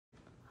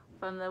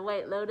from the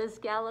White Lotus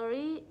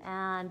Gallery,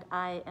 and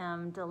I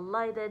am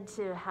delighted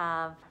to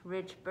have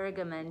Rich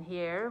Bergeman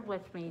here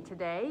with me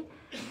today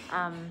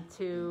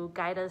to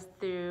guide us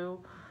through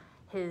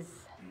his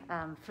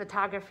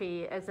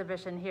photography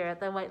exhibition here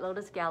at the White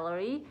Lotus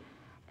Gallery.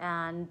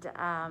 And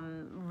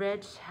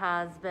Rich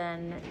has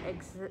been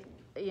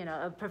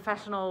a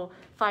professional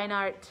fine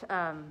art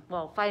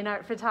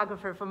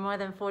photographer for more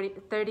than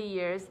 30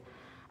 years,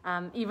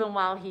 even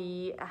while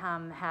he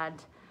had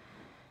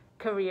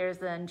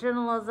careers in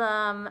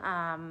journalism,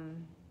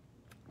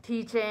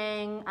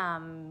 teaching,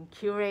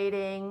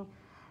 curating,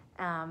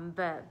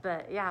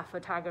 but yeah,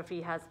 photography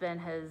has been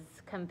his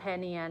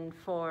companion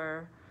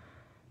for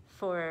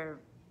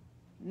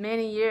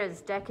many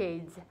years,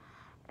 decades.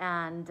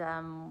 And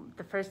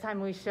the first time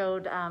we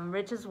showed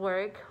Rich's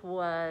work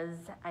was,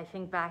 I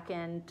think, back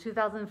in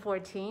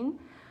 2014,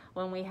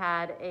 when we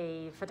had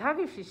a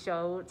photography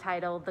show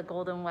titled The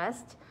Golden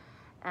West.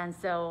 And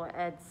so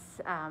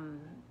it's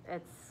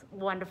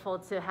wonderful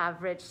to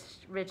have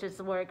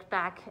Rich's work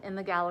back in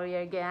the gallery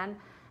again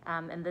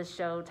in this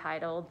show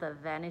titled The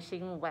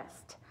Vanishing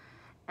West.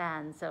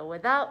 And so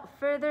without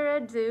further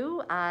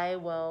ado, I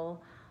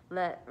will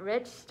let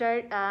Rich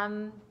start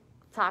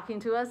talking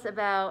to us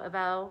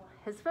about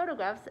his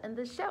photographs in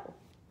this show.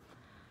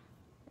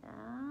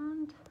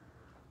 And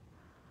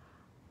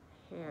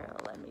here,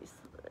 let me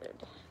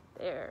slide.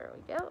 There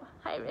we go.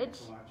 Hi, Rich.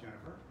 Thanks a lot,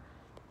 Jennifer.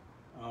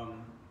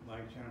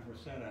 Like Jennifer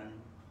said,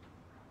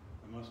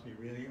 I must be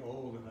really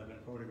old if I've been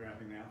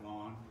photographing that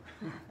long.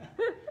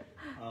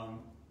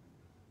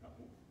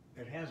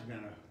 It has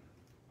been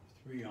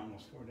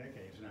almost 4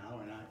 decades now,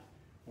 and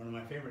one of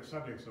my favorite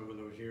subjects over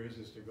those years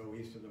is to go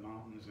east of the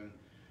mountains and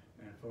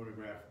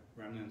photograph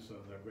remnants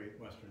of the Great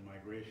Western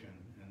Migration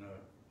in the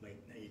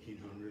late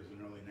 1800s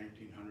and early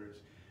 1900s.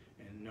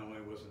 And no,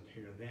 I wasn't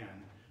here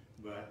then,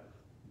 but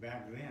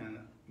back then,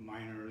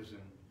 miners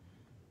and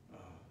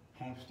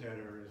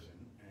homesteaders and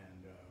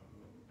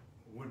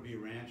would-be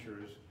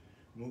ranchers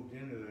moved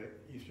into the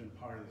eastern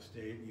part of the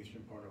state,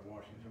 eastern part of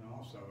Washington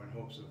also, in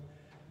hopes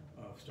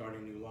of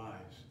starting new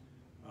lives,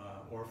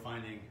 or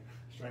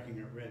striking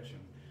it rich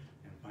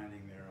and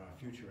finding their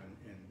future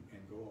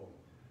and gold.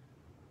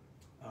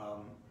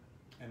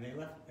 And they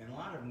left, and a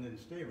lot of them didn't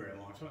stay very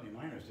long. Certainly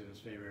miners didn't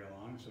stay very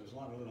long, so there's a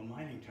lot of little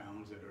mining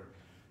towns that are,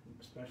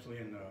 especially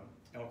in the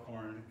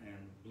Elkhorn and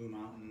Blue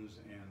Mountains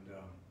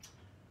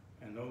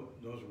and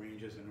those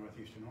ranges in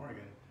northeastern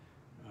Oregon,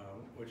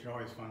 which are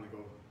always fun to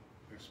go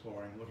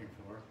exploring, looking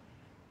for.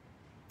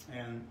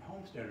 And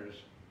homesteaders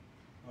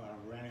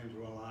ran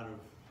into a lot of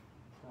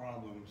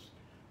problems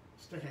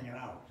sticking it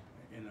out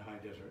in the high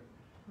desert.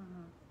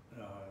 Mm-hmm.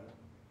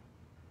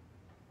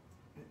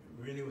 It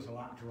really was a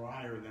lot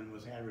drier than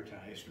was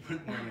advertised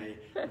when they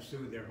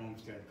pursued their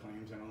homestead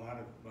claims, and a lot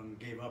of them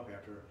gave up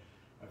after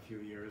a few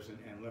years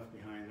and left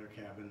behind their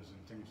cabins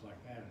and things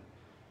like that.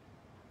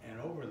 And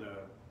over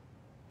the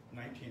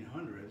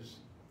 1900s,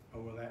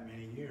 over that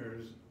many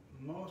years,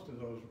 most of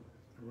those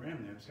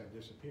remnants have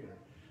disappeared,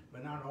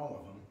 but not all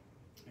of them.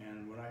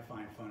 And what I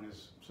find fun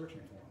is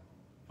searching for them,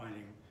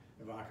 finding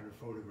evocative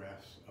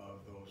photographs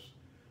of those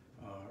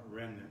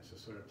remnants to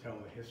sort of tell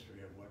the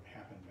history of what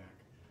happened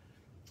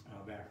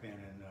back then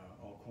in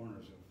all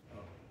corners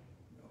of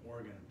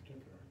Oregon in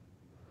particular.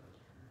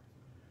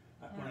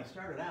 When I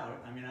started out,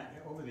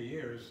 over the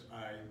years,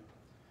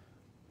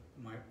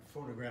 my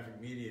photographic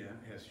media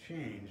has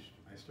changed.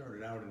 I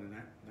started out in the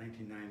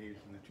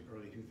 1990s and the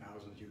early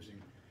 2000s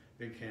using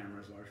big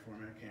cameras, large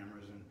format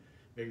cameras, and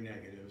big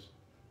negatives,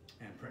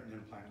 and printing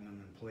in platinum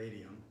and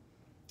palladium.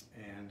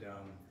 And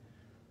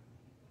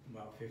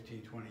about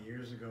 15, 20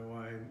 years ago,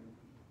 I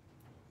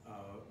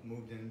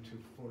moved into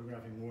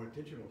photographing more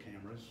digital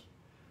cameras.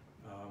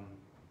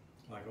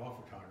 Like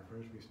all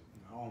photographers,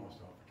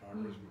 almost all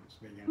photographers,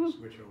 we began to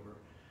switch over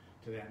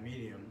to that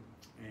medium.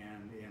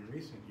 And in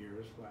recent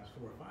years, the last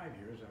 4 or 5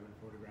 years, I've been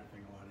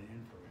photographing a lot in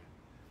infrared.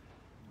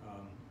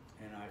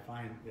 And I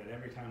find that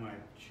every time I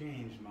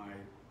change my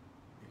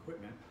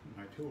equipment,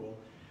 my tool,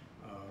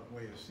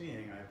 way of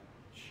seeing, I've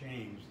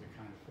changed the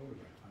kind of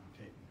photograph I'm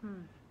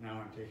taking. Now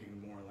I'm taking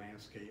more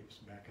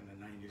landscapes. Back in the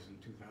 90s and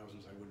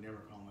 2000s, I would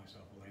never call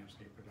myself a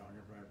landscape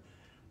photographer.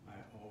 I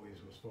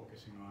always was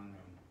focusing on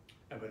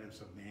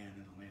evidence of man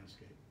in the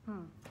landscape,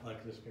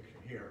 like this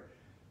picture here.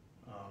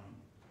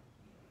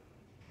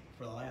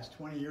 For the last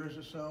 20 years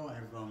or so,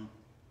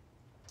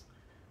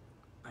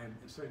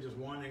 instead of just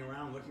wandering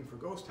around looking for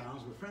ghost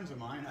towns with friends of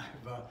mine,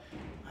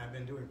 I've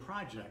been doing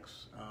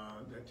projects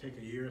that take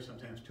a year,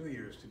 sometimes 2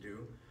 years to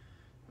do,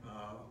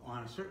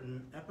 on a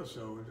certain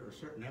episode or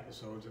certain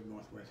episodes of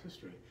Northwest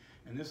history.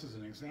 And this is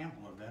an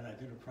example of that. I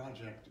did a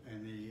project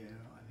in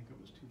I think it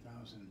was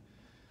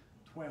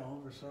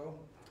 2012 or so.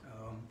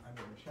 I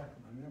better check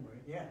my memory.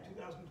 Yeah,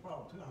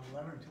 2012,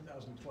 2011 or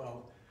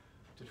 2012,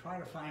 to try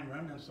to find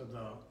remnants of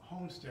the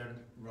homestead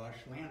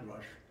rush, land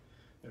rush,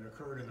 that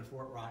occurred in the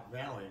Fort Rock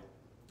Valley,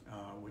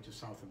 which is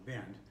south of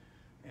Bend,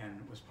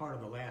 and was part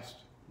of the last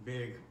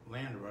big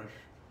land rush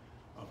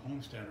of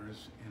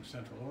homesteaders in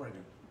Central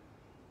Oregon.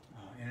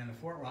 And in the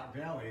Fort Rock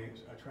Valley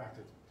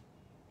attracted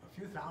a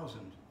few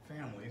thousand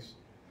families,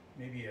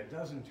 maybe a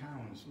dozen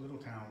towns, little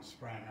towns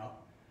sprang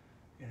up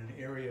in an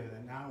area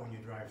that now when you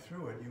drive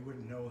through it, you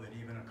wouldn't know that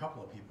even a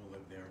couple of people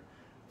lived there.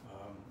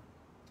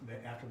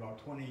 That after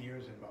about 20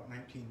 years, in about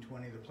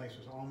 1920, the place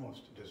was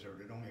almost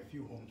deserted, only a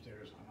few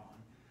homesteaders hung on.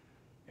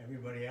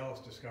 Everybody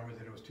else discovered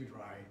that it was too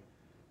dry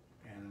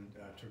and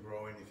to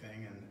grow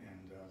anything,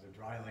 and the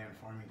dry land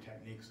farming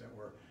techniques that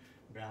were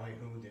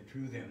ballyhooed that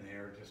drew them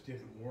there just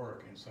didn't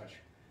work in such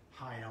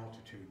high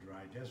altitude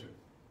dry desert.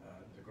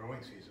 The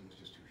growing season was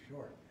just too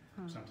short,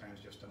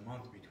 sometimes just a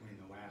month between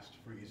the last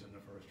freeze and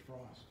the first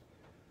frost.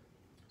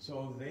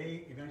 So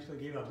they eventually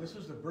gave up. This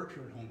is the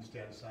Burchard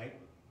homestead site.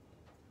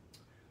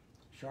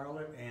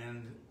 Charlotte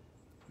and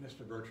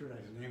Mr. Burchard,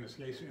 his name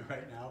escapes me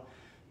right now,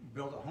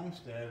 built a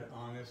homestead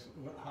on this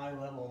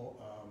high-level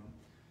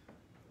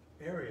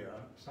area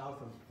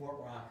south of Fort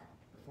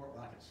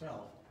Rock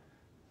itself.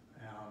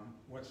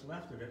 What's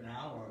left of it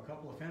now are a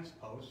couple of fence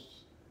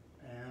posts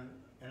and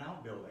an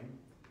outbuilding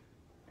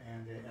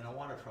and a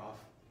water trough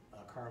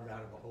carved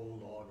out of a whole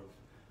log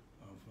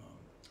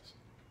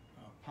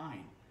of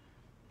pine.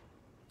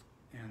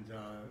 And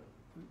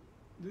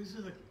this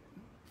is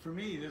for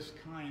me, this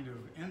kind of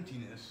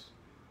emptiness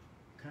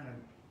kind of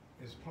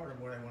is part of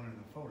what I wanted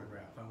to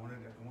photograph. I wanted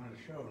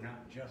to show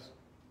not just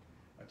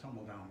a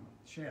tumble down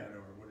shed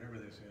or whatever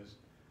this is.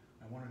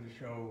 I wanted to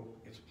show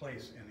its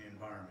place in the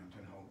environment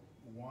and how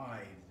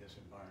wide this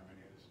environment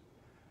is.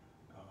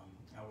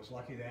 I was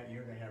lucky that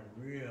year to have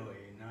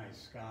really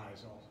nice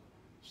skies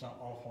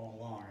all fall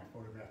long. I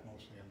photographed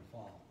mostly in the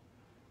fall.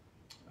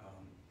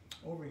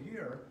 Over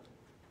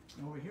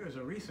here is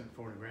a recent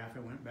photograph.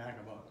 It went back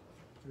about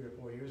 3 or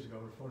 4 years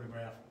ago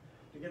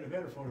to get a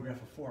better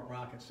photograph of Fort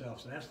Rock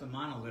itself. So that's the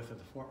monolith that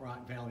the Fort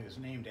Rock Valley is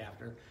named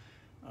after.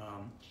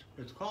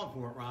 It's called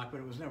Fort Rock, but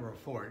it was never a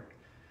fort.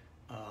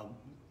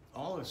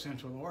 All of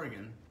Central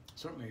Oregon,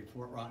 certainly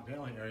Fort Rock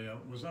Valley area,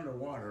 was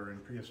underwater in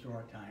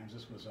prehistoric times.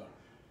 This was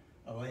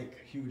a lake,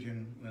 a huge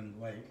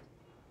inland lake.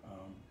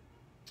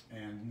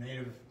 And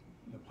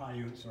the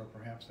Paiutes, or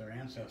perhaps their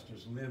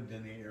ancestors, lived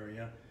in the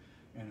area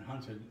and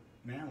hunted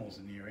mammals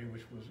in the area,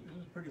 which was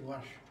a pretty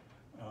lush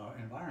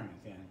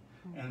environment then.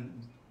 And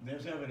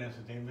there's evidence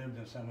that they lived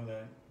in some of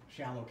the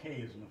shallow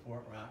caves in the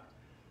Fort Rock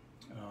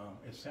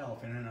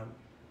itself, and in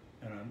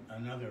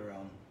another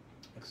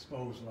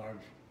exposed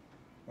large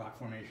rock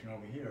formation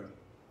over here.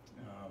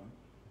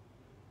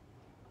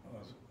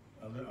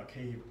 A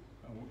cave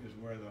is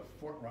where the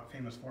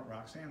famous Fort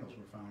Rock sandals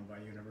were found by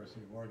a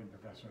University of Oregon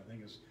professor. I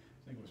think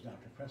it was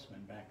Dr.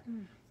 Pressman back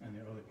in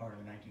the early part of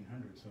the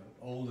 1900s. The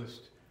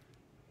oldest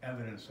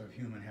evidence of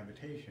human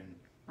habitation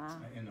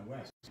in the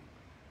West.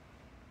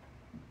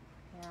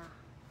 Yeah.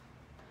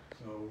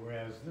 So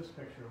whereas this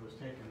picture was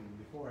taken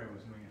before I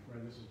was doing it,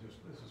 this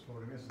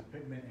is a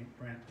pigment ink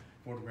print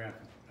photograph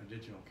with a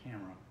digital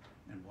camera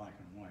in black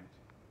and white.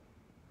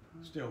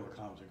 Still, the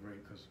clouds are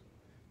great because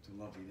it's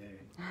a lovely day.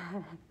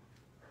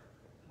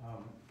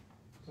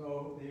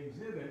 So the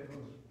exhibit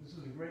this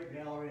is a great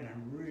gallery, and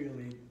I'm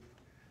really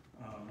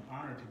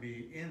honored to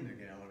be in the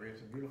gallery.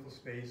 It's a beautiful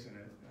space, and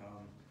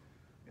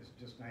it's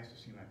just nice to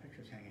see my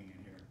pictures hanging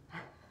in here.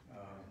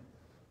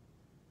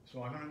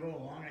 So I'm going to go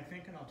along, I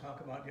think, and I'll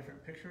talk about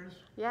different pictures.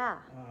 Yeah.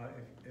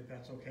 If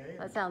that's okay.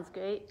 That sounds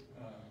great.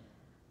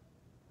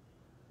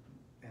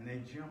 And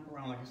they jump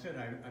around. Like I said,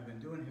 I've been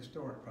doing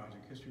historic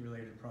projects,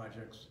 history-related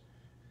projects,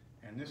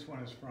 and this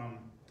one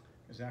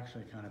is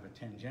actually kind of a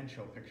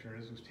tangential picture.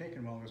 This was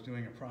taken while I was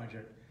doing a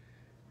project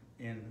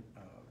in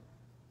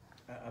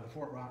the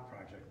Fort Rock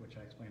project, which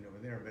I explained over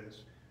there, but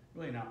it's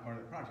really not part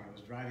of the project. I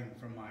was driving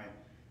from my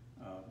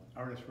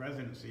artist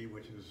residency,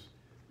 which is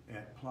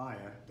at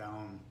Playa,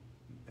 down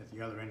at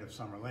the other end of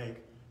Summer Lake.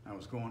 I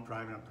was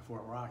driving up to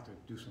Fort Rock to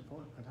do some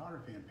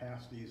photography and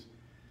passed these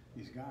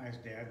guys,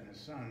 Dad and his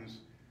sons,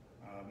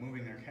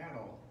 moving their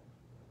cattle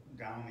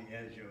down the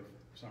edge of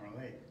Summer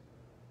Lake.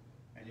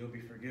 And you'll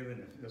be forgiven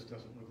if this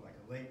doesn't look like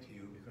a lake to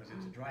you, because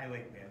it's a dry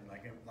lake bed,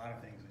 like a lot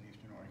of things in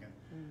Eastern Oregon.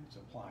 It's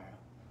a playa.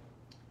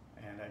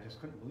 And I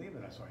just couldn't believe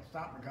it. So I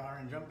stopped the car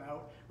and jumped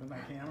out with my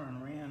camera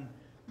and ran,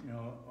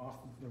 off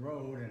the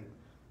road and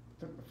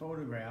took the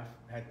photograph.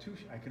 I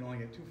could only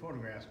get 2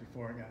 photographs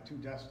before it got too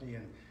dusty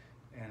and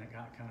it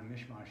got kind of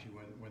mishmashy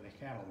where the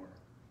cattle were.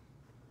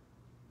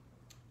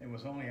 It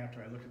was only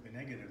after I looked at the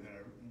negative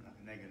not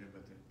the negative,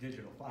 but the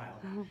digital file,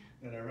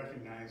 that I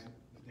recognized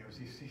that there was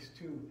these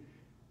 2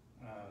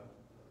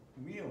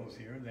 wheels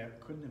here that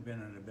couldn't have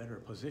been in a better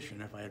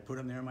position if I had put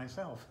them there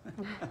myself.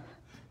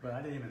 But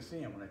I didn't even see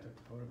them when I took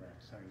the photograph,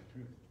 to tell you the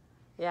truth.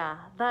 Yeah,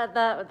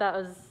 that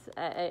was,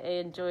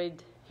 I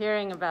enjoyed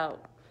hearing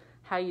about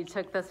how you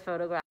took this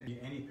photograph.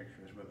 Any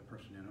pictures with a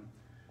person in them.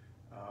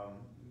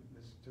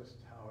 It's just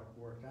how it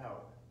worked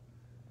out.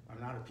 I'm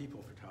not a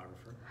people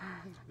photographer.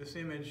 This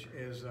image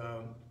is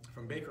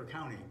from Baker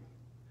County.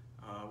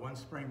 One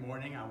spring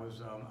morning I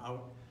was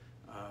out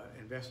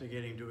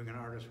investigating, doing an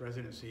artist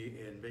residency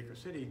in Baker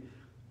City,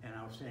 and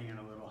I was staying in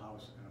a little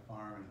house in a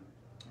farm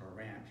or a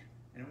ranch,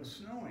 and it was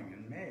snowing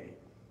in May.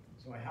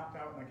 So I hopped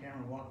out with my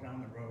camera, walked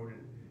down the road,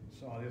 and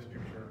saw this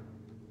picture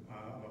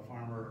of a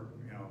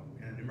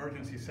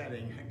emergency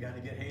setting, got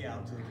to get hay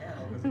out to the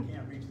cattle because they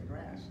can't reach the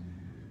grass.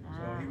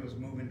 So he was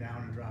moving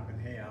down and dropping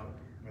hay out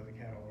where the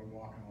cattle were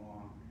walking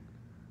along,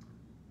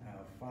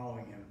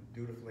 following him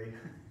dutifully.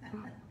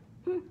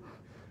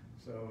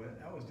 So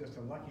that was just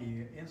a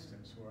lucky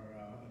instance where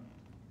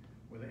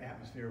the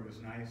atmosphere was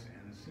nice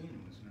and the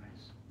scene was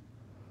nice.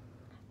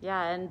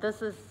 Yeah, and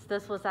this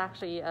was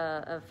actually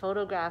a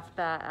photograph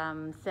that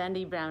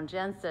Sandy Brown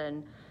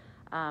Jensen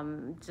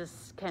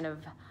just kind of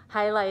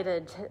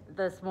highlighted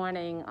this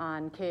morning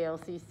on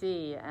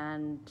KLCC,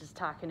 and just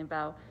talking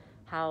about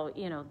how,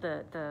 you know,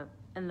 the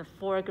in the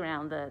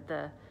foreground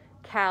the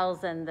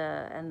cows and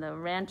the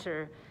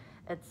rancher,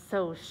 it's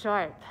so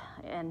sharp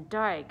and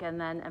dark, and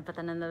but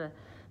then in the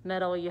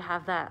middle you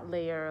have that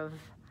layer of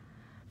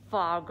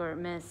fog or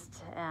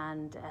mist,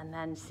 and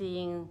then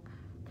seeing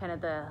kind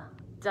of the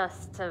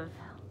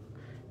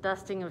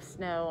dusting of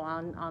snow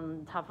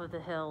on top of the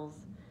hills.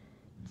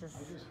 I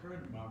just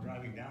heard, while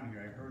driving down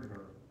here, I heard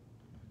her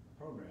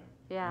program.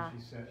 Yeah.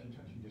 And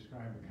she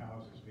described the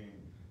cows as being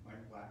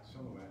like black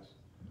silhouettes,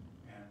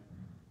 and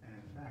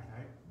in fact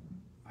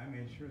I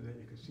made sure that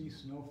you could see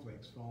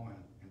snowflakes falling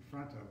in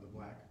front of the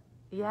black.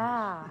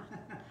 Yeah.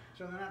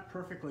 So they're not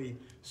perfectly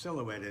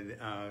silhouetted.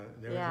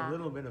 There's a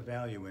little bit of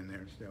value in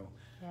there still.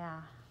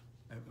 Yeah.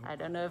 I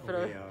don't know if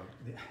it'll...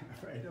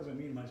 It doesn't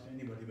mean much to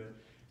anybody but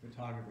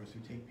photographers who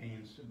take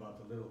pains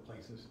about the little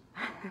places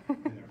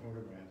in their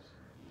photographs.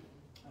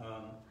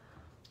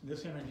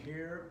 This image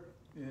here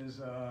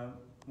is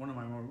one of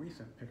my more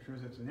recent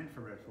pictures. It's an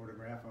infrared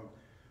photograph of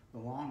the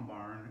Long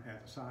Barn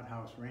at the Sod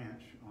House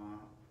Ranch,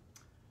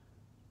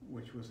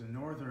 which was the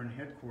northern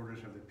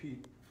headquarters of the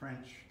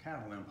French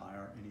cattle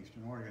empire in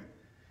eastern Oregon.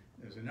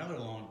 There's another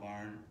long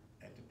barn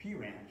at the P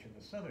Ranch at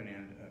the southern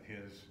end of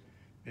his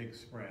big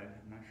spread.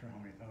 I'm not sure how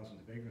many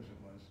thousands of acres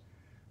it was,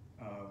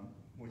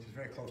 which is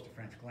very close to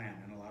French Glen,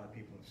 and a lot of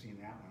people have seen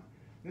that one.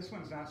 This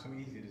one's not so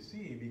easy to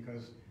see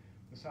because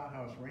the Sod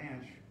House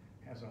Ranch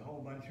has a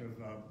whole bunch of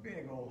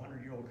big old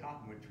 100-year-old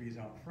cottonwood trees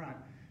out front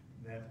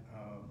that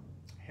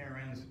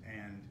herons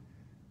and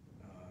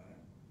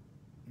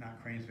not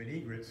cranes but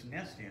egrets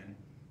nest in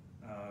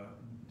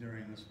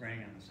during the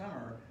spring and the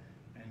summer,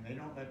 and they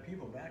don't let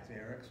people back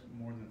there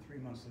more than 3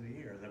 months of the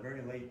year. The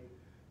very late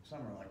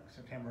summer, like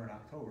September and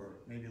October,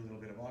 maybe a little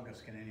bit of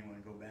August, can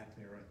anyone go back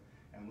there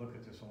and look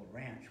at this old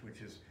ranch,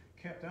 which is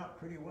kept up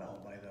pretty well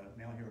by the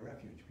Malheur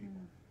Refuge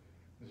people.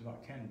 There's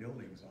about 10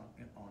 buildings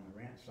on the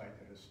ranch site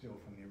that is still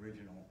from the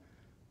original,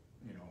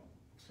 you know,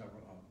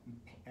 several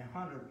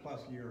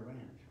 100+ year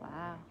ranch.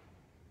 Wow.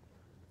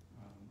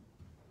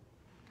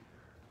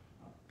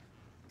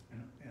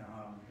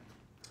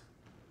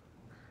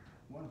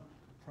 One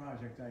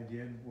project I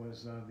did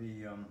was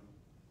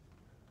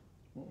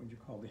what would you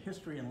call the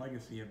history and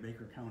legacy of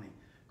Baker County,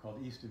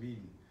 called East of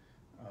Eden.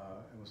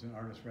 It was an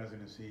artist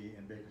residency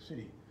in Baker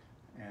City,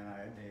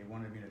 and they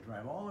wanted me to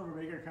drive all over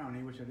Baker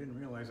County, which I didn't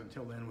realize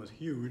until then was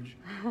huge,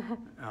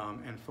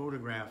 and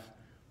photograph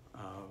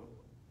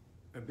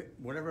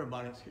whatever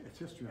about its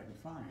history I could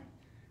find.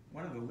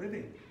 One of the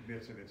living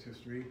bits of its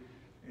history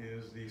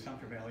is the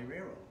Sumter Valley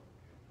Railroad,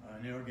 a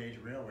narrow gauge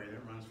railway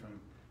that runs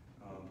from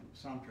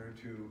Sumter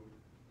to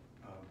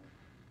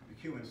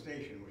McEwen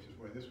Station, which is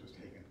where this was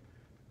taken.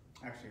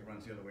 Actually, it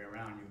runs the other way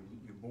around.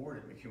 You board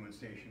at McEwen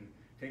Station,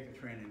 take the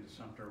train into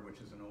Sumter,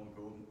 which is an old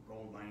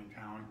gold mining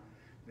town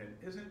that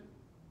isn't,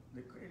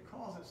 it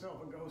calls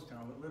itself a ghost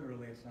town, but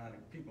literally it's not.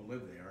 People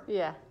live there,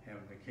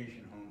 have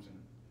vacation homes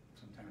and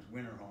sometimes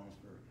winter homes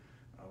for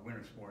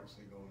winter sports.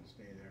 They go and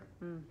stay there.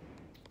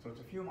 So it's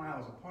a few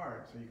miles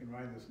apart, so you can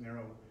ride this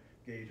narrow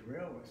gauge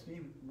railway,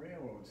 steam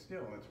railroad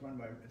still. It's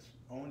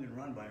owned and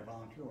run by a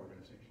volunteer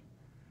organization.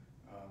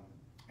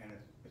 And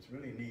it's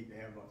really neat. They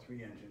have about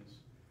 3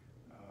 engines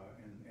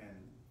and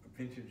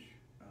vintage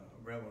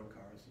railroad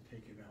cars to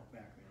take you out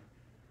back there.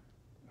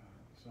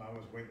 So I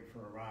was waiting for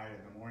a ride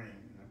in the morning,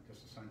 and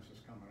just the sun's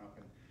just coming up,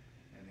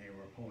 and they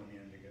were pulling me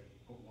in to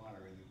put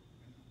water in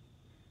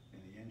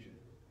the engine.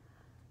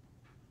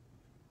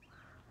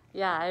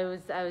 Yeah, I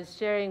was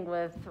sharing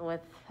with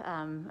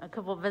a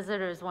couple of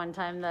visitors one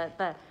time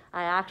that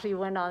I actually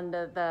went on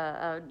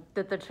the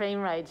train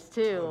rides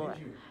too. Oh, did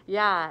you?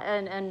 Yeah,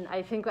 and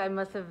I think I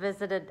must have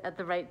visited at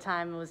the right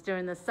time. It was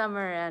during the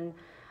summer, and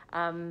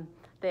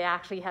they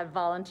actually had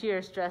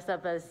volunteers dressed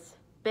up as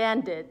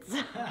bandits,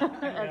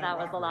 and that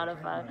was a lot of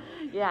fun.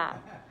 Yeah.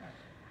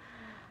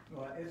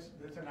 Well, it's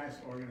a nice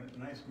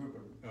group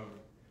of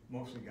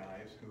mostly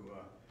guys who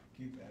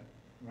keep that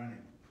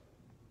running.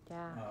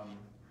 Yeah.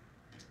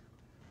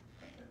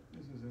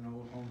 This is an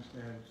old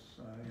homestead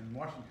in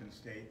Washington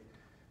State,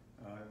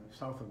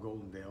 south of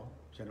Goldendale,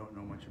 which I don't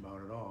know much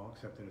about at all,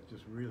 except that it's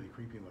just really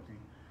creepy looking,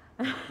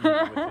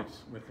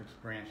 with its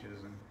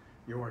branches and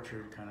the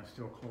orchard kind of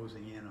still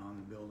closing in on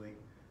the building.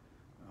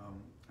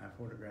 I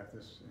photographed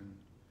this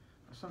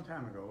some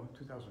time ago,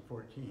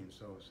 2014,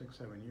 so 6,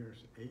 7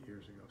 years, 8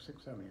 years ago,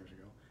 6, 7 years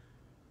ago.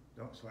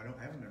 So I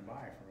haven't been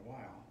by for a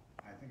while.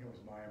 I think it was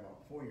by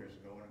about 4 years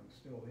ago, and it was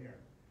still there.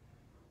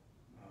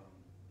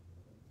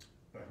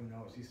 But who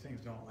knows? These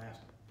things don't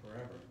last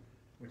forever.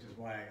 which is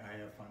why I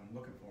have fun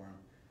looking for them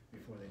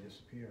before they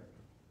disappear.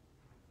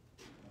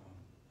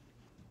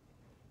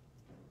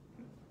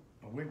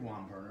 A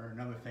wigwam burner,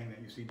 another thing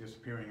that you see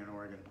disappearing in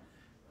Oregon.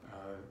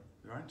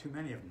 There aren't too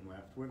many of them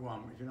left.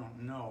 Wigwam, if you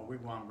don't know,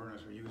 wigwam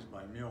burners were used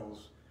by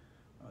mills.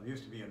 There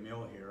used to be a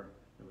mill here.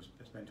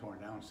 It's been torn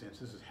down since.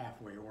 This is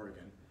Halfway,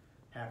 Oregon.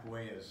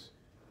 Halfway is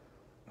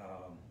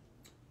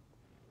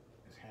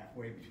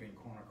halfway between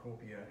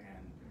Cornucopia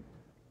and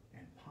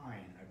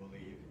Pine, I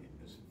believe.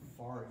 It's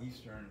far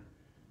eastern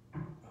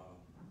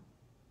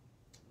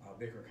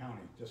Baker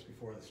County, just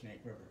before the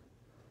Snake River.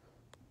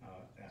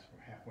 That's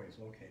where Halfway is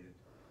located.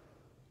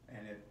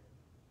 And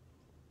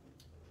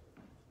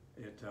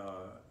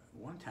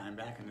one time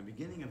back in the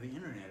beginning of the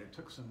internet, it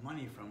took some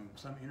money from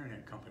some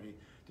internet company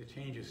to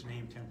change its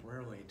name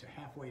temporarily to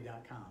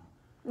halfway.com.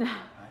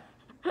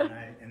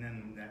 And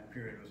then that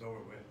period was over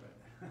with. But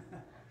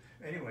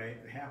anyway,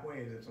 Halfway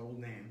is its old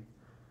name.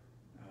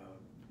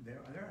 There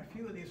are a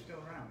few of these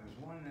still around. There's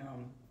one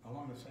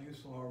along the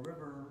Siuslaw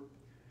River,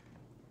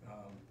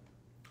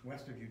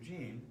 west of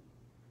Eugene,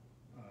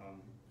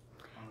 on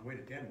the way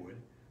to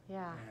Deadwood.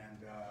 Yeah.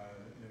 And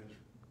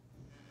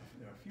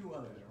there are a few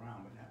others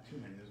around, but not too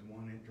many. There's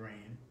one at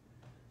Drain.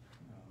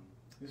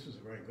 This is a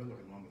very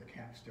good-looking one with a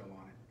cap still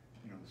on it,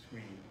 you know, the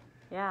screen.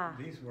 Yeah.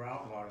 These were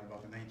outlawed in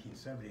about the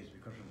 1970s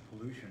because of the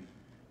pollution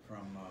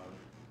from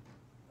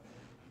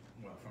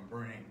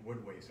burning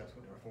wood waste. That's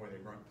what they're for. They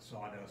burnt the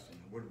sawdust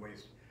and the wood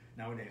waste.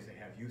 Nowadays they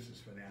have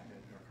uses for that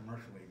are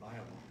commercially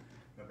viable,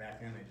 but back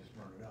then they just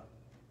burned it up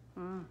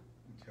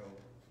until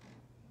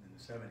in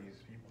the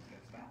 70s people said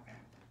stop that.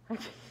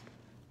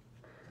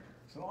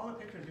 So all the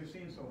pictures you've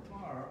seen so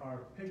far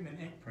are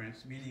pigment ink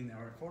prints, meaning they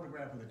are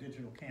photographed with a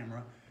digital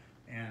camera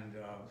and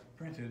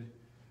printed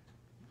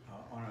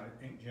on an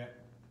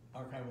inkjet,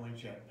 archival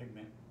inkjet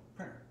pigment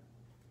printer.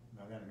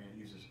 By that I mean it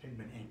uses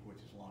pigment ink, which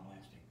is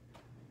long-lasting.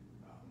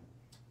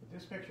 But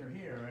this picture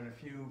here and a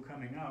few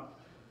coming up,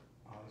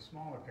 the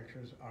smaller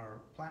pictures are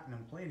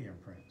platinum palladium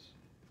prints.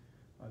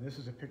 This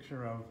is a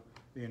picture of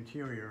the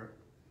interior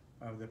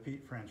of the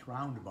Pete French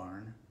Round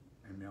Barn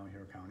in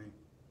Malheur County,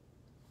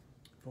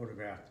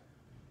 photographed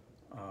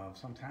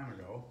some time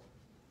ago.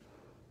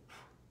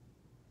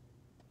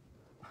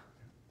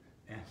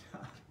 And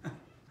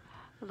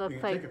looks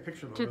take like a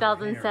picture of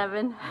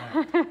 2007. Yeah,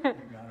 got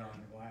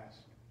on the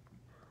glass.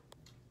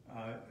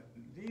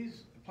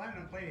 These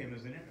platinum palladium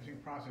is an interesting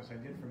process I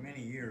did for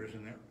many years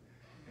in the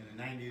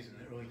 90s and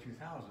the early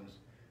 2000s.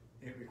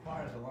 It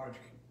requires a large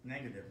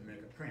negative to make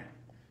a print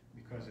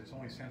because it's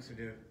only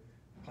sensitive.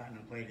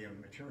 Platinum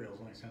palladium material is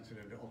only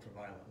sensitive to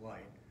ultraviolet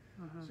light,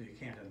 so you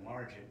can't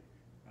enlarge it.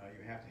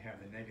 You have to have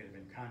the negative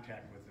in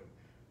contact with the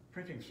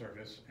printing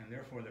surface, and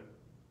therefore the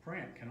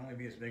print can only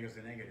be as big as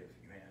the negative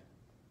you had.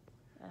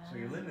 So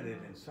you're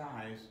limited in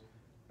size.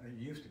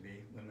 You used to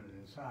be limited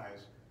in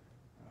size.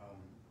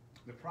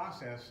 The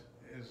process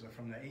is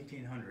from the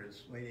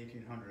 1800s, late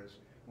 1800s,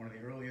 one of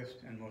the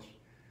earliest and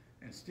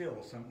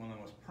still one of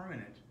the most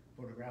permanent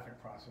photographic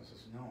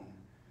processes known.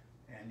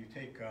 And you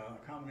take a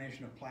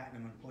combination of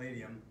platinum and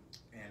palladium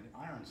and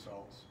iron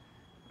salts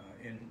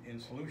in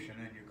solution,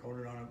 and you coat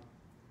it on a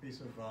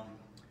piece of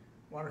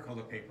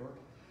watercolor paper,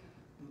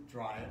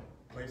 dry it,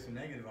 place the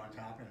negative on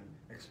top, and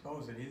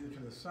expose it either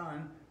to the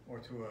sun or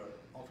to an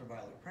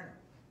ultraviolet printer.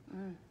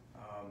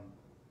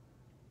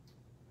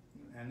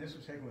 And this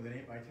was taken with an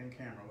 8x10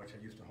 camera, which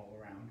I used to haul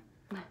around.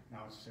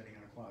 Now it's sitting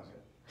in a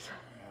closet.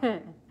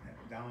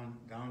 Down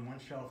one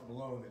shelf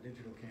below the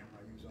digital camera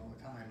I use all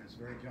the time. It's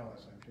very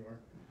jealous, I'm sure.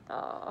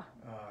 Oh.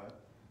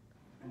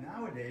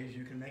 Nowadays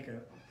you can make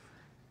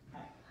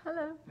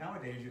Hello.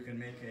 Nowadays you can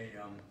make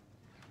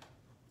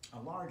a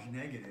large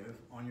negative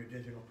on your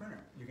digital printer.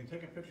 You can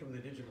take a picture with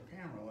a digital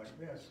camera like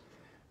this,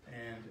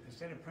 and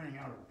instead of printing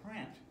out a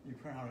print, you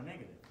print out a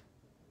negative.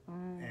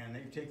 And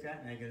then you take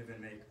that negative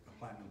and make a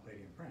platinum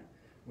palladium print,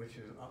 which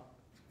is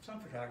some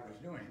photographers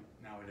doing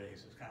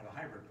nowadays. It's kind of a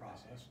hybrid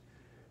process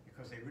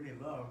because they really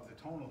love the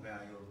tonal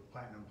value of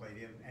platinum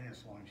palladium and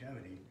its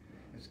longevity.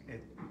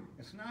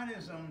 It's not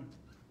as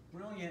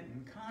brilliant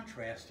and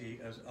contrasty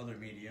as other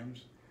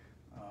mediums,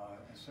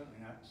 certainly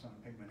not some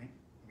pigment ink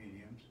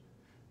mediums,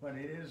 but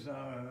it is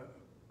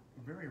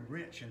very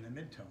rich in the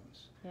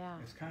midtones. Yeah.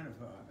 It's kind of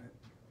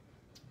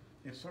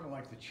it's sort of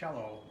like the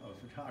cello of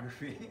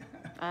photography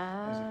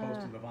as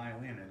opposed to the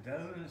violin.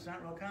 It's not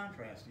real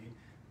contrasty,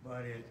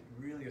 but it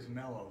really is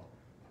mellow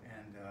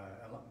and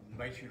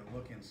invites you to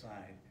look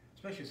inside,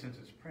 especially since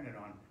it's printed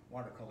on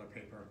watercolor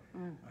paper.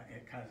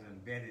 It kind of is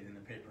embedded in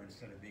the paper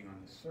instead of being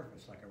on the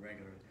surface like a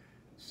regular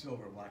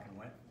silver black and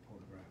white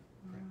photograph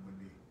print would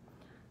be.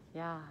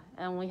 Yeah,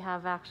 and we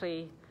have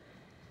actually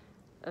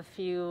a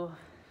few.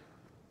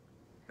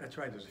 That's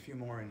right, there's a few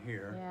more in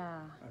here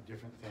of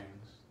different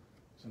things.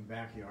 Some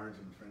backyards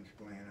in French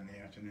Glen in the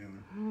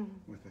afternoon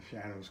with the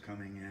shadows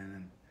coming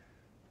in.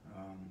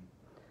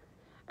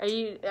 And Are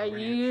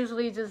you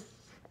usually just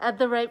at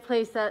the right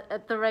place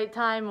at the right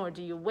time, or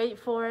do you wait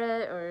for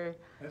it, or?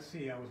 Let's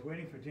see, I was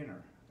waiting for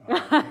dinner.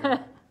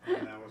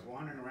 And I was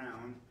wandering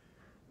around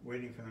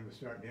waiting for them to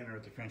start dinner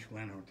at the French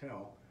Glen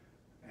Hotel.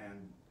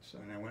 And so,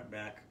 and I went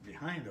back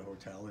behind the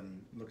hotel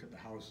and looked at the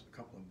house, a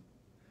couple of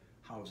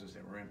houses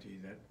that were empty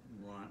that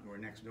were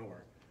next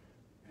door,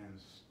 and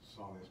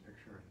saw this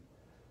picture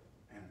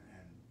and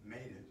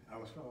made it. I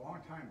was for a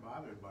long time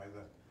bothered by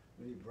the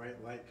really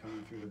bright light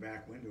coming through the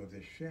back window of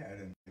this shed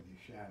and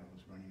these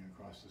shadows running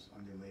across this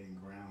undulating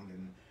ground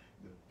and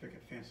the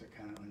picket fence that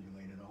kind of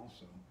undulated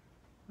also.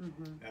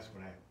 That's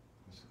what I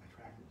was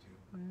attracted to.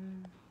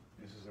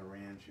 This is a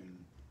ranch in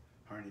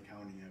Harney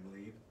County, I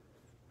believe,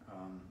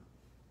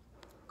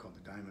 called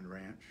the Diamond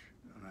Ranch.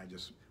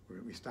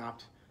 And we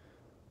stopped,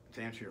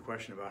 to answer your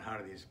question about how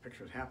do these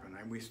pictures happen,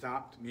 we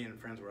stopped, me and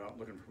friends were out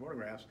looking for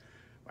photographs.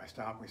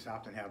 We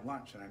stopped and had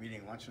lunch, and I'm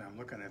eating lunch and I'm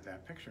looking at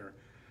that picture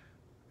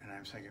and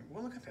I'm thinking,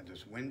 well, look at that,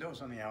 there's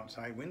windows on the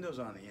outside, windows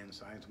on the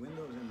insides,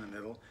 windows in the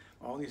middle,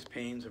 all these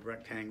panes of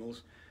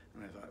rectangles.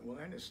 And I thought, well,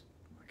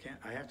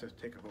 I have to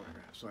take a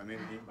photograph. So I made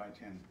an 8 by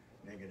 10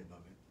 negative of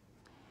it.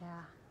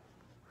 Yeah.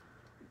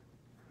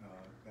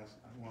 That's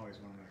always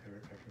one of my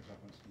favorite pictures up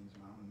on Steens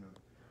Mountain,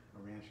 a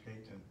ranch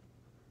gate to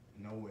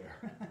nowhere.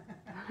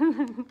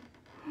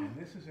 And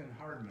this is in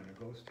Hardman,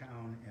 a ghost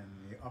town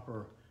in the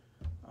upper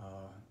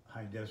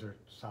high desert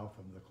south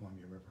of the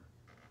Columbia River.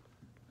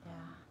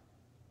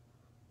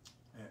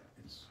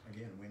 It's,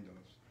 again,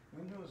 windows.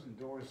 Windows and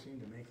doors seem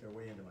to make their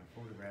way into my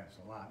photographs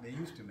a lot. They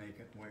used to make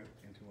it way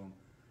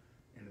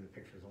into the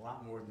pictures a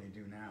lot more than they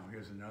do now.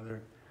 Here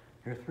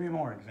are 3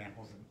 more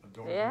examples of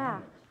doors and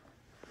windows.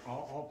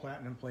 All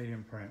platinum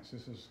palladium prints.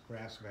 This is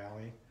Grass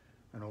Valley,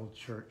 an old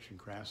church in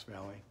Grass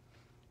Valley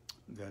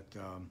that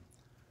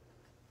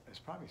is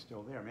probably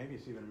still there. Maybe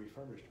it's even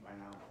refurbished by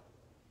now.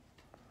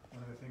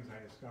 One of the things I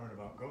discovered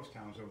about ghost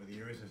towns over the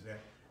years is that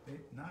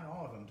not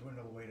all of them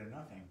dwindle away to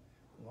nothing.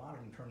 A lot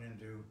of them turn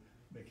into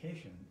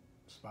vacation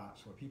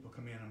spots where people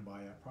come in and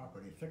buy a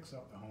property, fix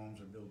up the homes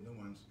or build new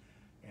ones,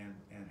 and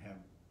have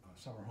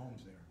summer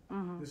homes there.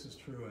 This is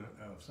true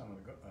of some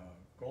of the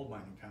gold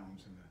mining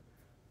towns in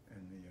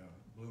the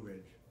Blue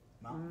Ridge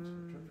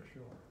Mountains, for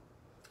sure.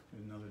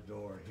 There's another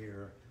door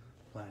here,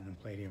 platinum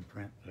palladium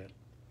print that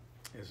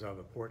is of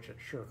a porch at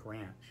Shirk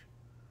Ranch.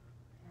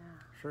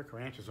 Shirk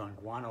Ranch is on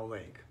Guano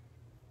Lake,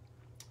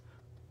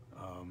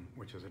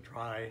 which is a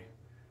dry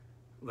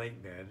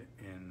lake bed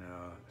in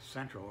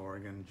central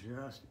Oregon,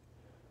 just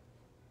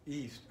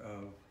east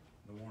of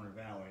the Warner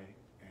Valley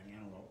and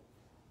Antelope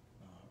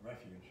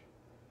Refuge.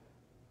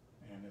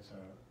 And it's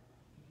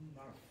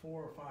about a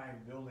 4 or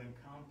 5 building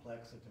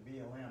complex that the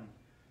BLM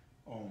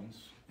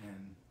owns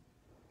and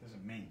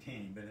doesn't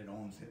maintain, but it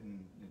owns it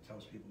and it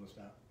tells people to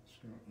stop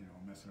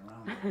messing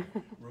around with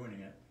it,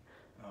 ruining it.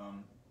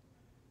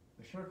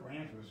 The Shirk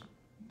Ranch was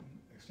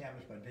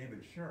established by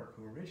David Shirk,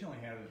 who originally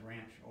had his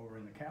ranch over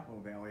in the Capitol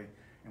Valley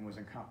and was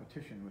in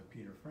competition with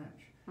Peter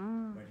French.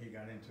 But he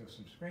got into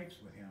some scrapes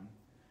with him,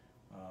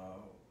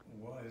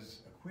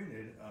 was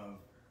acquitted of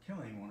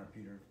killing one of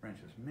Peter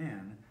French's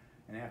men,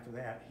 and after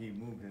that he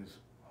moved his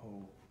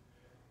whole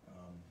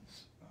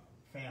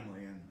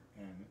family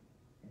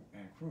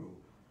and crew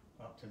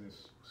up to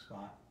this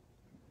spot,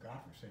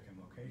 godforsaken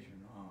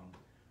location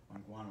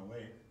on Guano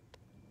Lake,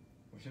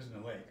 which isn't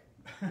a lake.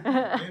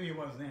 Maybe it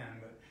was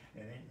then, but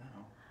it ain't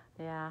now.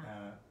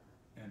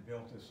 And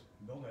built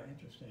an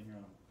interesting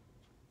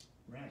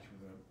ranch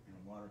with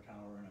a water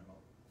tower and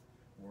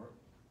a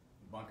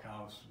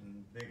bunkhouse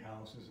and big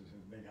houses. It's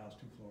a big house,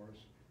 2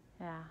 floors.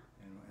 And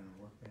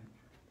a workbench.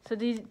 So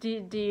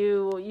do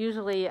you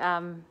usually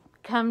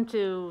come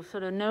to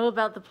sort of know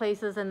about the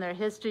places and their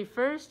history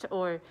first,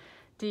 or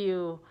do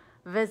you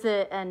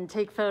visit and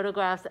take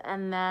photographs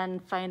and then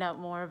find out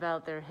more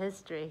about their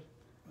history?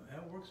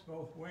 That works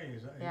both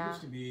ways. It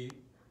used to be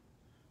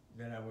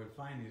that I would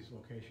find these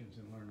locations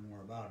and learn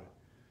more about it.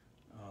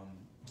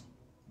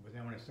 But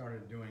then when I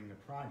started doing the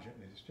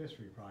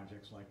history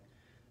projects like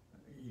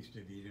East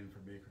of Eden for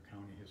Baker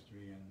County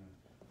history and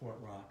Fort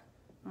Rock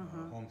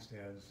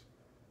homesteads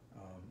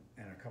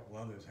and a couple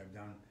others I've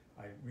done,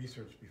 I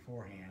research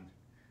beforehand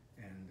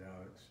and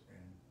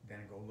then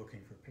go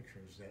looking for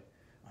pictures that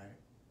I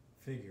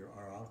figure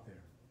are out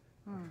there.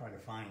 I try to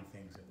find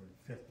things that would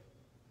fit,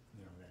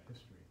 that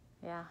history.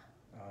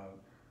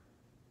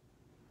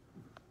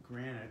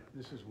 Granite,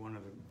 this is one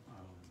of the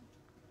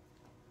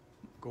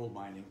gold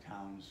mining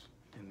towns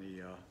in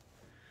the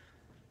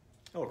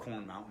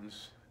Corn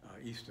Mountains,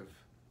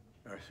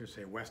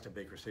 west of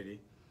Baker City,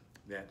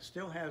 that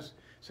still has,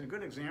 it's a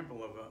good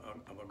example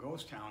of a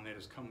ghost town that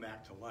has come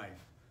back to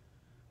life.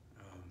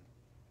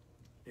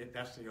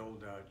 That's the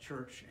old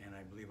church and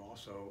I believe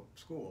also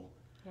school,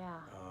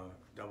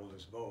 doubled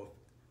as both,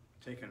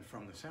 taken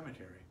from the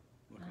cemetery,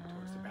 looking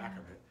towards the back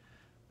of it.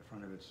 The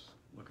front of it's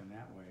looking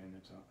that way, and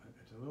it's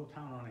a little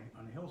town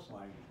on a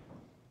hillside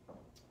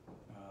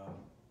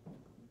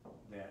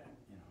that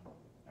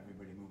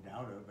everybody moved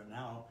out of, but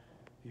now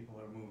people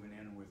are moving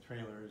in with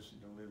trailers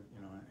to live,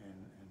 and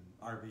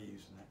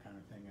RVs and that kind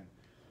of thing, and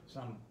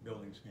some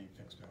buildings being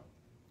fixed up.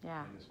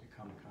 And it's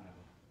become kind of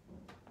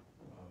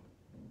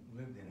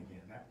lived in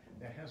again.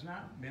 That has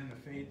not been the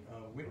fate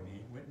of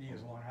Whitney. Whitney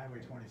is along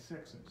Highway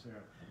 26.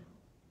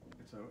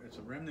 It's It's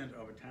a remnant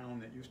of a town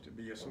that used to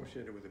be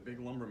associated with a big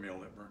lumber mill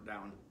that burnt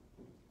down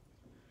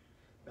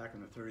back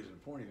in the 30s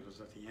and 40s. It was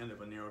at the end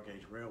of a narrow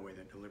gauge railway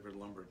that delivered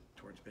lumber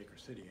towards Baker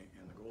City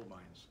and the gold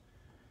mines.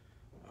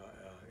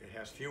 It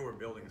has fewer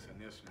buildings than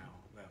this now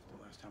left.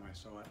 The last time I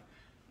saw it,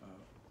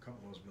 a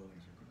couple of those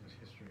buildings are this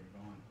history of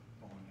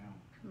falling down.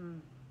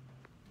 Mm.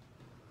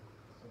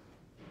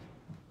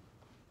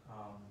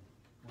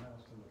 What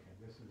else to look at?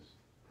 This is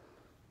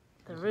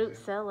The root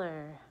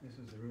cellar. This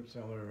is the root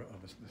cellar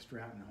of the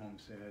Stratton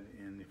homestead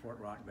in the Fort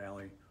Rock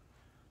Valley,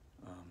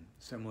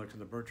 similar to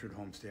the Burchard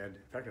homestead.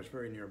 In fact, it's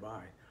very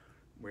nearby,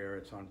 where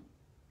it's on.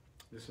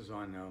 This is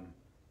on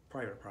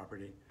private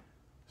property,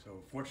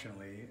 so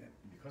fortunately,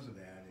 because of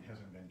that, it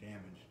hasn't been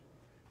damaged.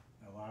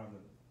 A lot of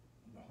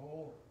the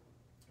whole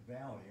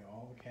valley,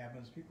 all the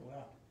cabins, people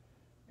left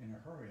in a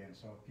hurry, and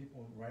so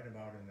people write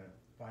about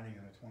finding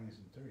in the 20s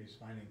and 30s,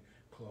 finding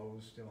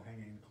clothes still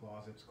hanging in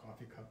closets,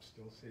 coffee cups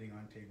still sitting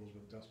on tables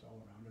with dust all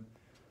around them.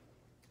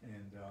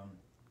 And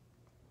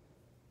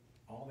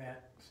all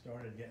that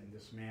started getting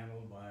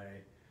dismantled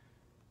by,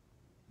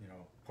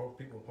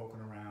 people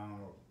poking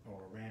around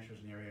or ranchers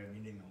in the area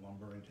needing the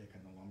lumber and taking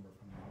the lumber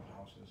from the old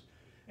houses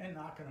and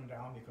knocking them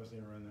down because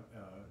they were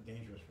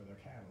dangerous for their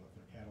cattle if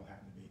their cattle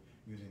happened to be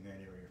using that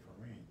area for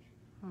range.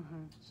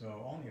 Mm-hmm.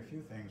 So only a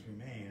few things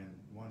remain, and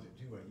ones that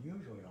do are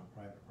usually on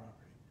private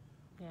property.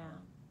 Yeah.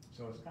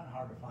 So it's kind of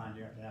hard to find.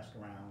 You have to ask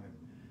around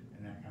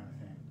and that kind of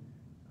thing.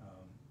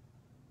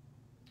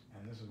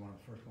 And this is one of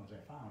the first ones I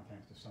found,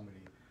 thanks to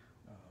somebody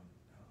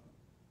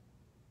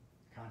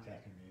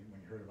contacting me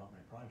when he heard about my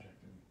project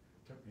and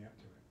took me up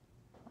to it.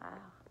 Wow.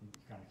 It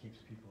kind of keeps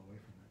people away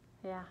from it.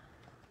 Yeah.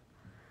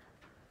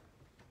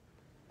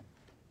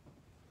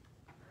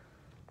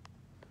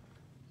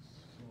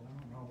 So I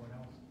don't know what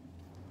else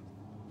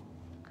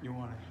you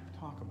want to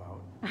talk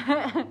about.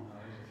 There's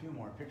a few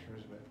more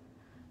pictures, but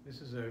this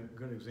is a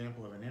good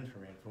example of an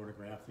infrared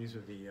photograph. These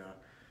are the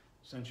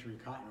century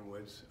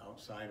cottonwoods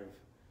outside of,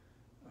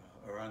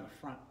 or on the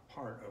front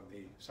part of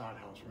the Sod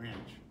House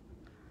Ranch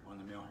on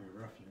the Malheur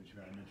Refuge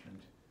that I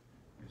mentioned,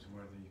 is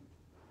where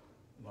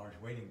the large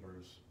wading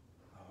birds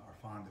are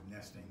fond of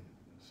nesting.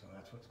 So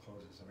that's what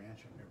closes the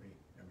ranch up every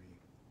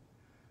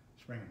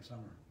spring and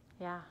summer.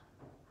 Yeah.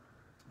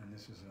 And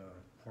this is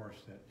a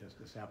horse that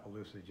this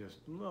Appaloosa just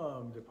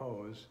loved to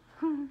pose.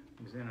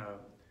 He's in a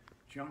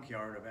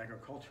junkyard of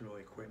agricultural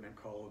equipment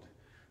called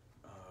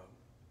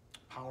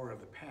Power of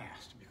the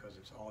Past, because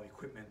it's all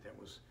equipment that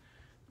was,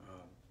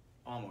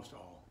 almost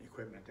all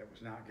equipment that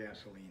was not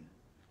gasoline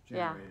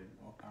generated,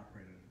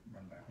 operated,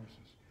 run by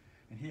horses.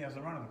 And he has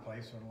the run of the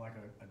place, sort of like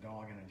a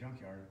dog in a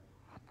junkyard.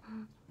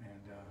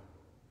 And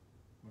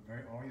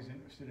we're always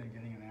interested in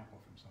getting an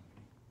apple from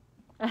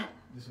somebody.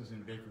 This is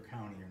in Baker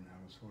County, and I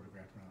was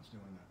photographed when I was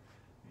doing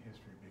the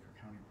History of Baker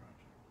County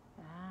project.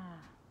 Ah.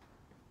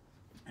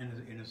 And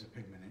it is a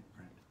pigment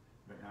print,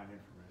 but not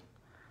infrared.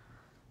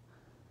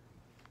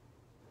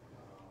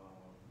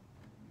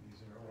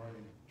 These are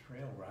Oregon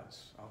trail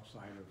ruts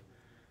outside of,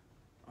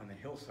 on the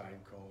hillside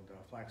called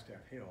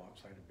Flagstaff Hill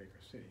outside of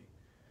Baker City.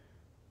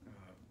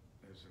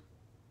 There's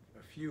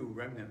a few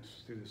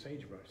remnants through the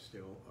sagebrush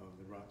still of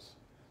the ruts.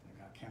 They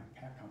got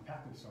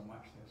compacted so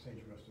much that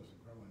sagebrush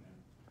doesn't grow in them.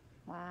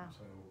 Wow.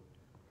 So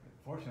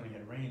fortunately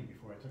it rained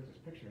before I took this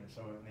picture, and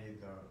so it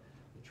made the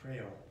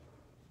trail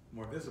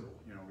more visible,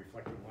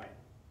 reflecting light.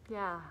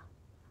 Yeah.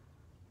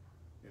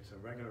 It's a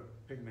regular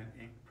pigment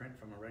ink print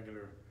from a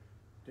regular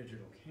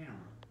digital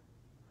camera.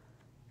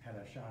 Had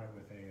I shot it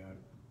with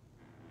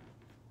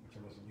which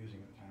I wasn't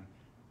using at the time,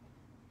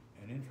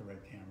 an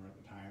infrared camera at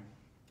the time,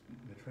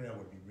 the trail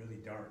would be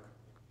really dark.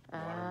 The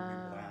water would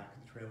be black,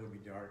 the trail would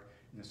be dark,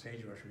 and the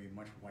sagebrush would be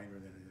much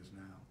whiter than it is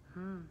now.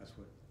 That's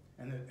what,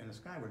 and the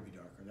sky would be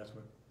darker. That's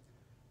what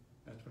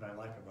I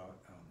like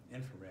about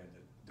infrared,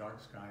 the dark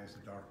skies,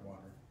 the dark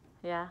water.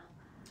 Yeah.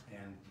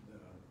 And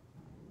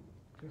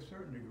to a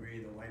certain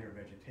degree, the lighter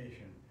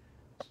vegetation,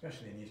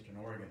 especially in eastern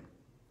Oregon,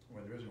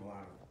 where there isn't a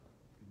lot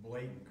of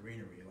blatant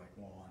greenery like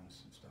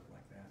lawns and stuff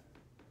like that.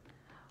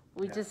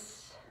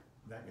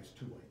 That gets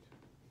too light.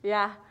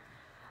 Yeah.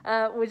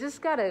 We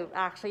just got a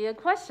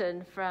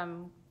question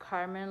from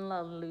Carmen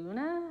La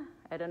Luna.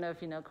 I don't know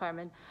if you know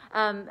Carmen.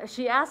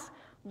 She asked,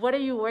 what are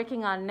you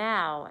working on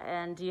now?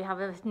 And do you have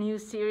a new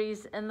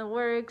series in the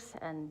works?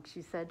 And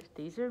she said,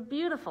 these are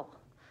beautiful.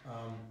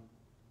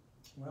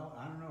 Well,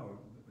 I don't know.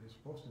 You're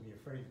supposed to be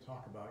afraid to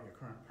talk about your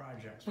current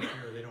projects for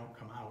fear they don't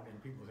come out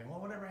and people say, well,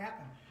 whatever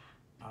happened?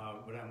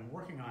 What I'm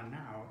working on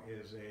now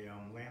is a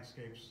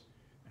landscapes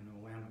in the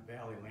Willamette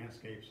Valley,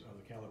 landscapes of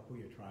the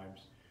Kalapuya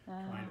tribes,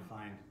 trying to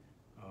find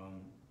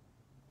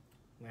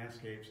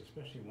landscapes,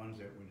 especially ones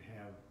that would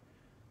have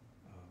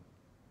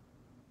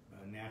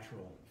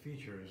natural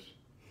features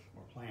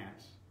or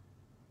plants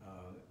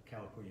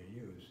Kalapuya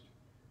used.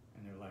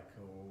 And they're like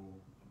a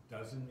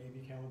dozen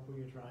maybe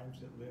Kalapuya tribes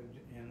that lived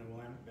in the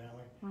Willamette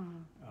Valley.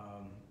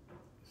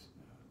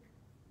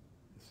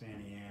 The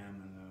Santiam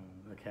and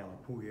the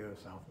Kalapuya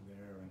south of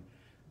there,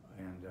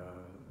 and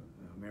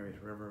Mary's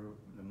River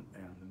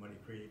and the Muddy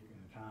Creek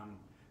and the Tom,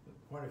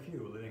 quite a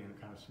few living in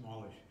kind of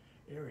smallish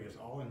areas,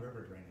 all in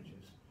river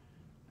drainages.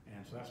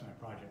 And so that's my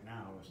project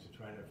now, is to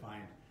try to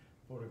find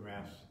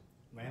photographs,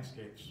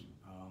 landscapes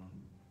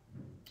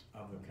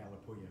of the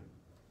Kalapuya,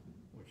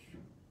 which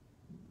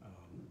I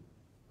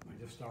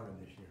just started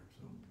this year.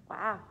 So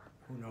Wow.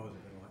 who knows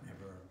if it'll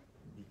ever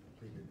be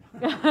completed.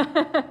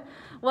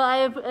 Well,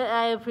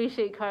 I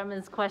appreciate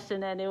Carmen's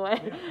question anyway,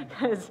 Yeah.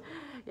 because,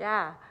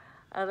 yeah,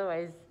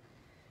 otherwise,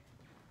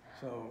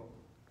 So,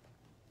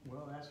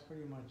 well, that's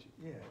pretty much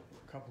it.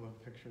 A couple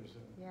of pictures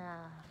of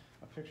yeah.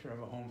 a picture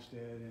of a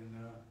homestead in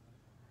the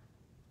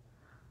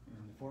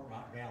Fort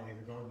Rock Valley,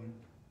 the Godin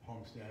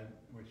homestead,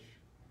 which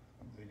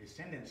the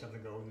descendants of the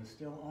Godins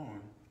still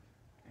own,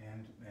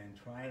 and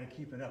try to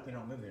keep it up. They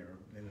don't live there;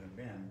 they live in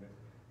Bend,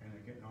 and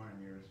they're getting on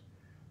in years.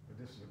 But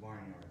this is a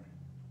barnyard.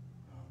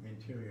 The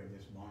interior of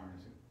this barn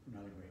is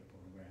another great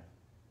photograph.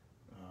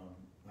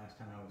 Last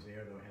time I was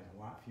there, though, it has a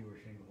lot fewer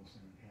shingles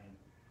than it had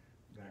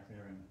back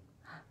there in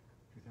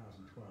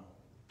 2012.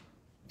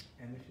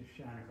 And this is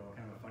Shaniko,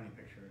 kind of a funny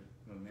picture.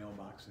 The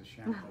mailbox is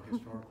Shaniko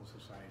Historical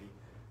Society.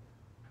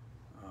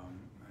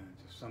 And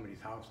it's somebody's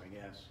house, I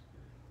guess,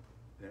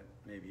 that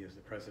maybe is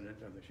the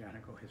president of the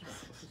Shaniko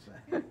Historical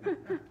Society.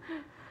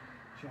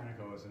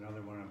 Shaniko is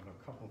another one of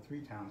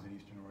three towns in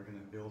Eastern Oregon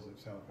that bills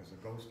itself as a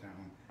ghost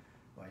town,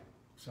 like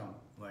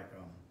what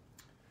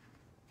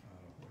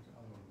the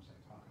other one was I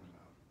talking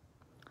about?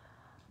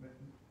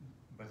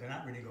 But they're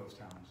not really ghost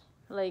towns.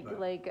 With,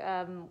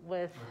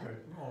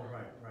 Oh,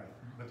 right.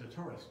 But they're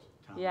tourist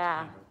towns.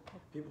 Yeah. Kind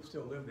of. People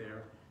still live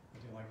there,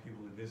 but they like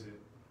people to visit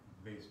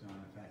based on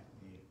the fact that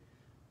they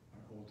are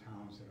old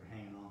towns that are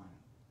hanging on.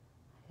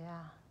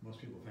 yeah,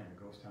 Most people think a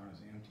ghost town is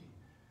empty.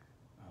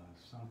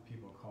 Some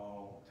people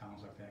call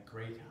towns like that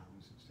gray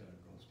towns instead of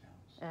ghost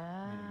towns.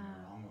 Meaning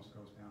they're almost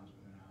ghost towns,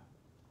 but they're not.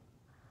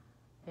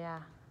 yeah.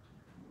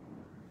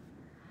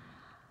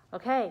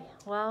 Okay,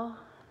 well,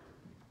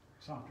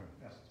 Sumter,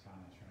 that's the town I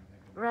was trying to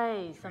think of.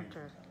 right, Train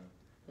Sumter, from Sumter.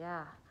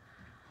 yeah.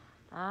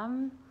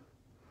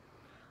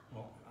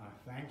 Well,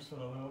 thanks for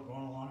going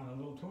along on a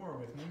little tour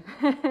with me.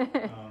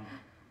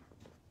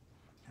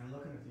 And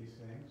looking at these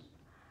things.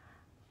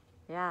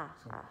 Yeah.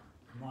 So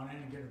come on in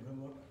and get a good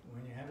look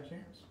when you have a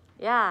chance.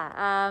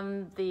 Yeah,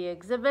 the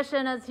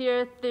exhibition is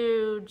here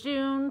through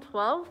June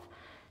 12th.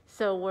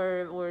 So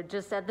we're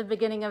just at the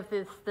beginning of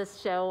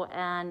this show,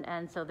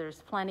 and so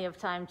there's plenty of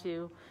time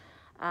to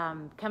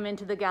come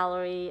into the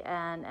gallery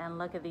and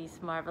look at these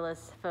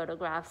marvelous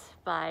photographs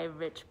by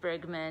Rich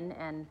Bergeman.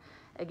 And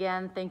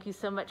again, thank you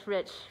so much,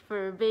 Rich,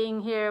 for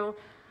being here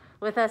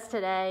with us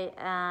today.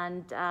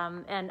 And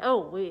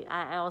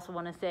I also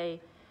want to say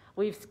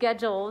we've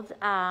scheduled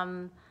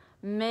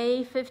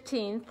May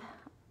 15th,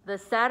 the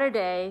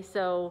Saturday,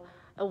 so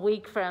a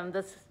week from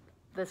this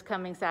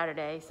coming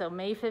Saturday. So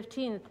May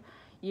 15th,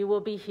 you will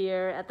be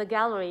here at the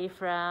gallery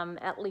from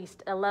at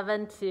least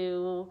 11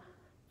 to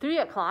 3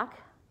 o'clock.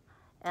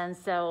 And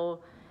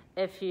so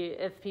if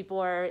people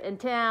are in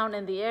town,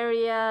 in the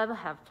area,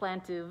 have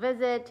planned to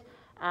visit,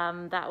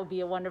 that would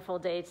be a wonderful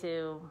day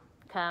to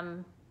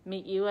come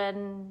meet you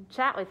and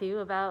chat with you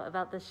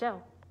about the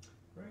show.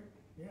 Great.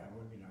 Yeah, it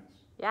would be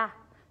nice. Yeah.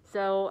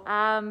 So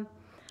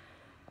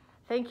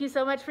thank you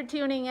so much for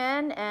tuning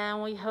in,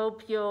 and we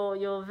hope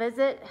you'll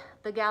visit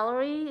the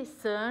gallery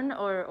soon,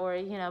 or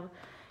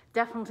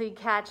definitely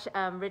catch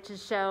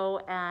Rich's show,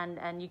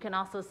 and you can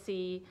also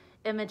see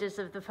images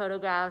of the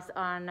photographs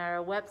on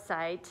our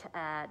website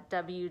at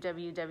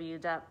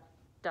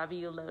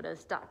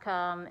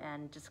www.wlotus.com,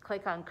 and just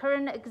click on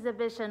current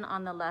exhibition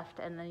on the left,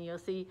 and then you'll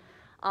see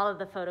all of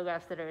the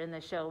photographs that are in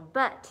the show.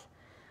 But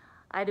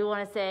I do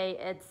want to say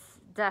it's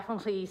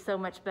definitely so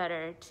much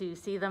better to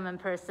see them in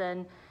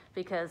person,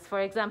 because,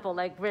 for example,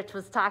 like Rich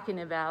was talking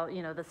about,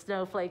 the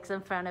snowflakes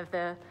in front of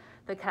the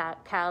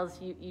cows,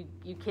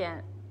 you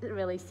can't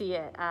really see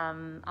it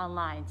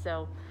online.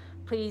 So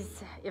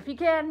please, if you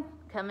can,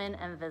 come in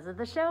and visit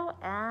the show.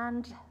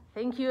 And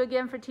thank you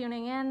again for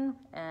tuning in,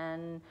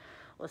 and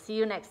we'll see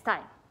you next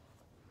time.